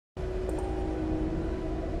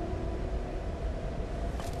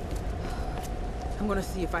I'm gonna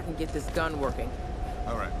see if I can get this gun working.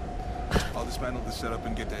 All right. I'll dismantle the setup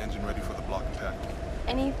and get the engine ready for the block and tackle.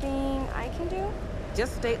 Anything I can do?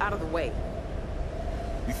 Just stay out of the way.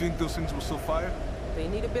 You think those things will still fire? They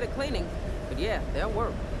need a bit of cleaning, but yeah, they'll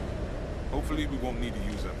work. Hopefully we won't need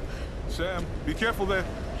to use them. Sam, be careful there.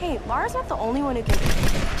 Hey, Lara's not the only one who can...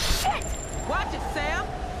 Shit! Watch it, Sam!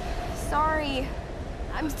 Sorry.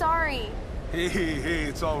 I'm sorry. Hey,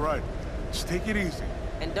 it's all right. Just take it easy.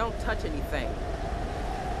 And don't touch anything.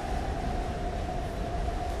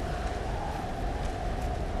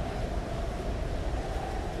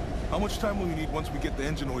 How much time will you need once we get the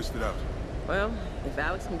engine hoisted out? Well, if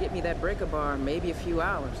Alex can get me that breaker bar, maybe a few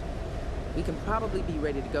hours. We can probably be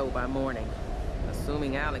ready to go by morning.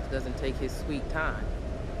 Assuming Alex doesn't take his sweet time.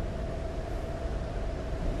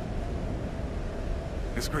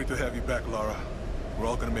 It's great to have you back, Lara. We're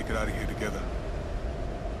all gonna make it out of here together.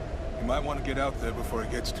 You might want to get out there before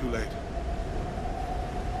it gets too late.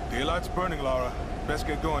 Daylight's burning, Lara. Best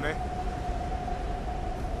get going, eh?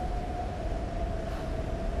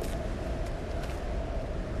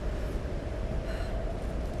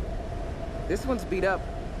 This one's beat up,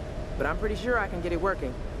 but I'm pretty sure I can get it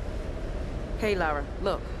working. Hey, Lara,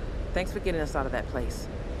 look. Thanks for getting us out of that place.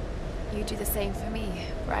 You do the same for me,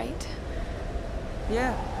 right?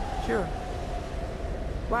 Yeah, sure.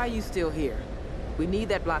 Why are you still here? We need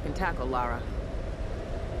that block and tackle, Lara.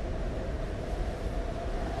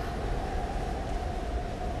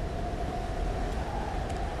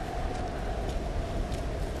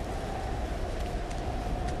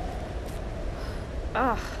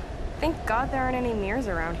 Ugh. Thank God there aren't any mirrors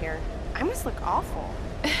around here. I must look awful.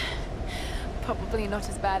 Probably not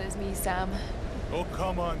as bad as me, Sam. Oh,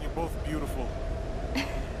 come on. You're both beautiful.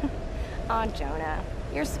 Aw, Jonah.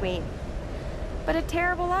 You're sweet. But a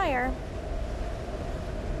terrible liar.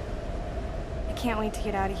 I can't wait to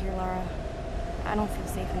get out of here, Lara. I don't feel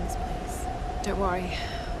safe in this place. Don't worry.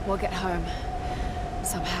 We'll get home.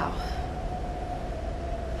 Somehow.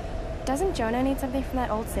 Doesn't Jonah need something from that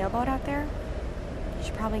old sailboat out there? You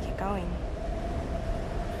should probably get going.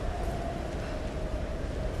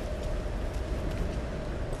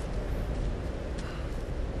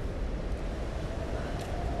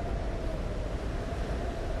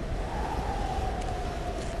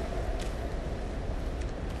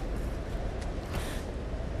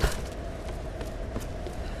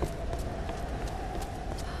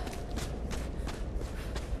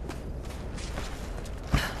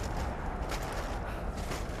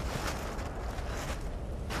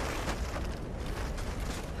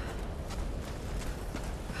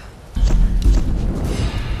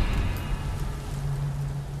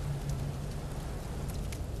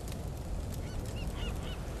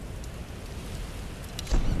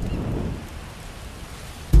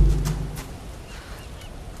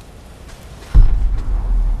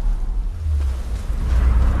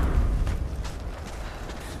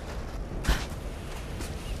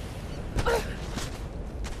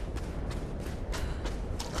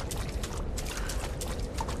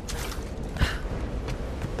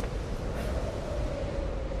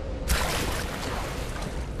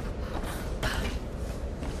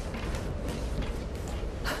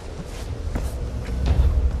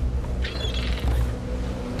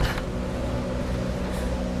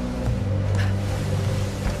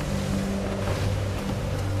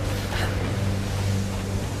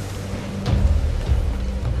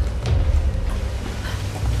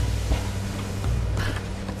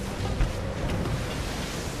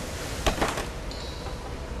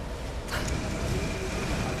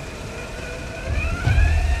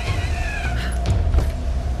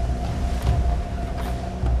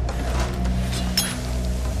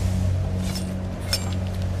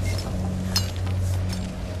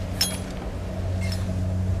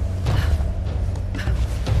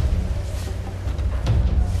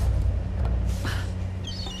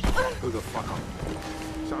 Who the fuck up?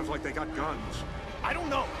 Sounds like they got guns. I don't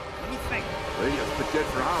know. Let me think. Radio's been dead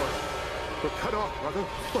for hours. We're cut off, brother.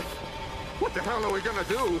 What the hell are we gonna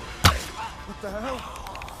do? What the hell?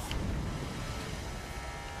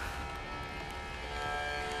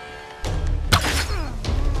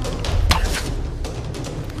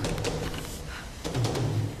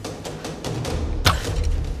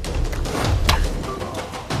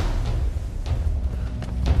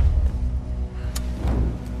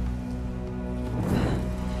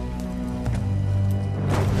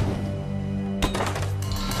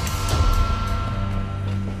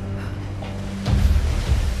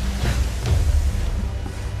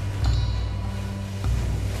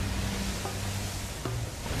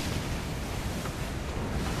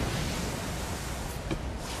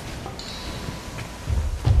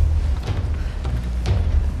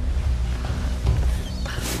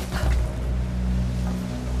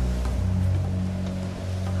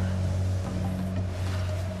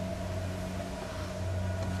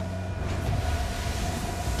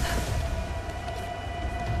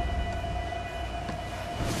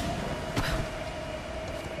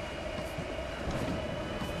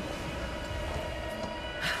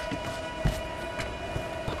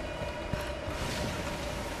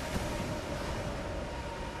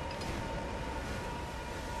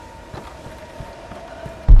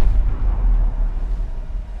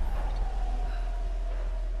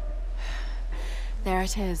 there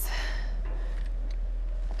it is.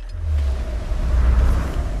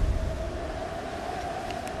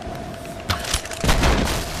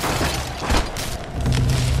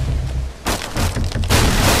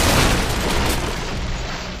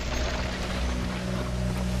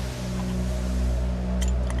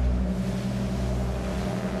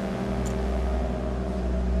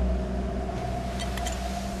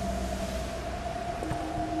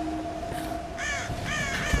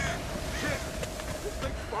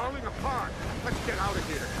 Falling apart. Let's get out of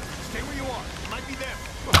here. Stay where you are. Might be them.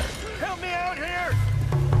 Help me out here!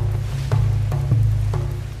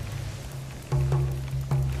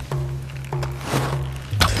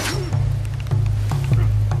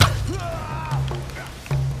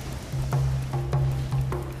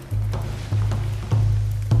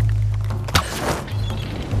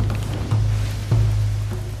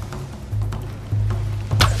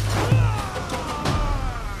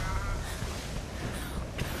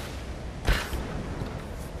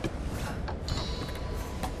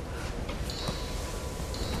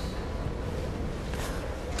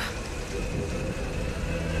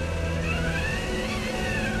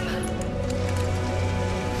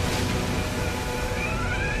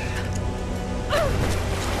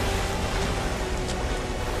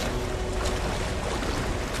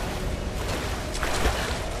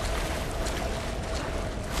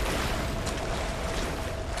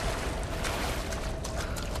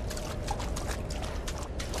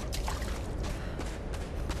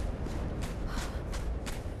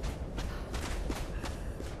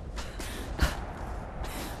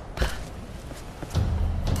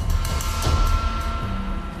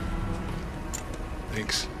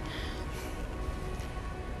 Thanks.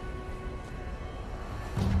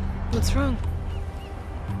 What's wrong?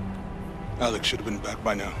 Alex should have been back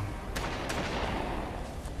by now.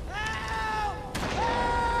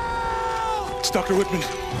 It's Dr. Whitman.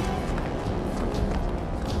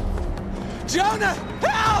 Jonah!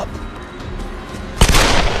 Help!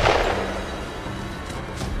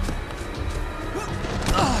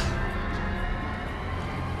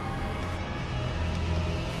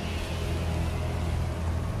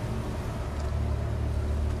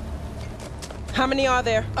 How many are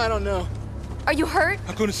there? I don't know. Are you hurt?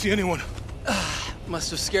 Not going to see anyone. Must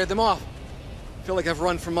have scared them off. Feel like I've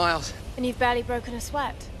run for miles. And you've barely broken a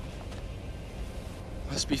sweat.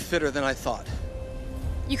 Must be fitter than I thought.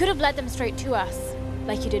 You could have led them straight to us,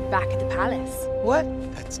 like you did back at the palace. What?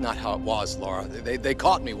 That's not how it was, Laura. They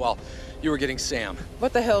caught me while you were getting Sam.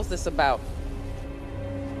 What the hell's this about?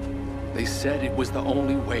 They said it was the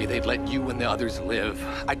only way they'd let you and the others live.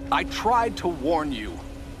 I tried to warn you.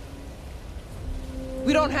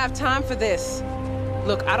 We don't have time for this.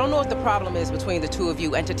 Look, I don't know what the problem is between the two of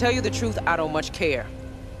you, and to tell you the truth, I don't much care.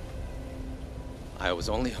 I was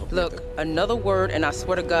only hoping Look, another word, and I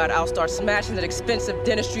swear to God, I'll start smashing that expensive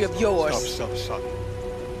dentistry of yours. Stop.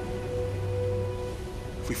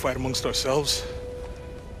 If we fight amongst ourselves,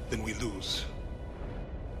 then we lose.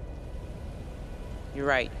 You're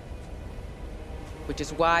right. Which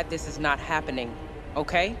is why this is not happening,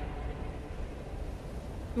 okay?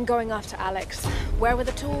 I'm going after Alex. Where were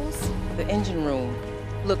the tools? The engine room.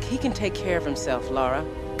 Look, he can take care of himself, Laura.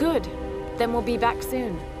 Good. Then we'll be back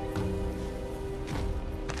soon.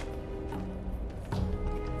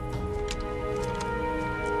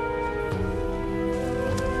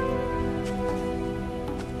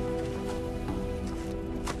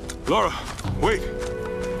 Laura, wait.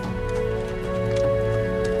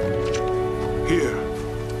 Here,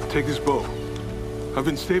 take this bow. I've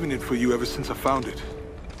been saving it for you ever since I found it.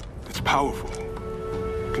 It's powerful.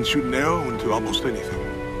 It can shoot an arrow into almost anything.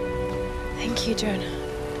 Thank you, Jonah.